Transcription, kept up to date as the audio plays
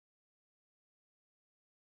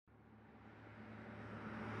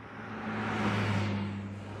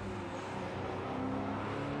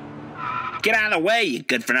Get out of the way, you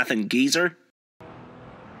good-for-nothing geezer!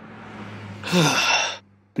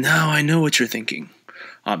 Now I know what you're thinking.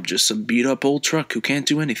 I'm just some beat-up old truck who can't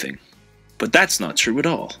do anything. But that's not true at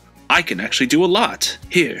all. I can actually do a lot.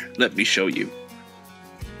 Here, let me show you.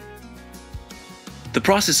 The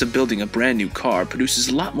process of building a brand new car produces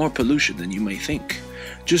a lot more pollution than you may think.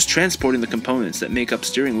 Just transporting the components that make up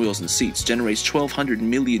steering wheels and seats generates 1,200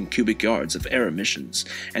 million cubic yards of air emissions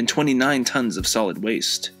and 29 tons of solid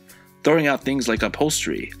waste. Throwing out things like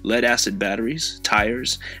upholstery, lead-acid batteries,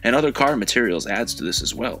 tires, and other car materials adds to this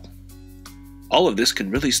as well. All of this can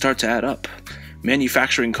really start to add up.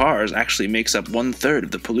 Manufacturing cars actually makes up 1/3 of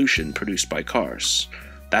the pollution produced by cars.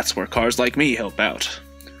 That's where cars like me help out.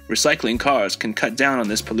 Recycling cars can cut down on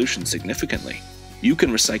this pollution significantly. You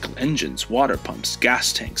can recycle engines, water pumps,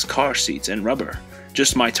 gas tanks, car seats, and rubber.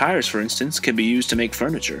 Just my tires, for instance, can be used to make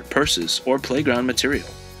furniture, purses, or playground material.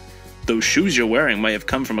 Those shoes you're wearing may have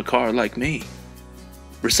come from a car like me.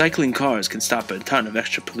 Recycling cars can stop a ton of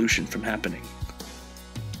extra pollution from happening.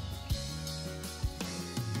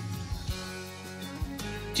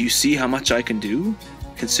 Do you see how much I can do?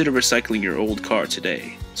 Consider recycling your old car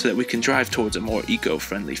today, so that we can drive towards a more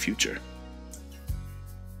eco-friendly future.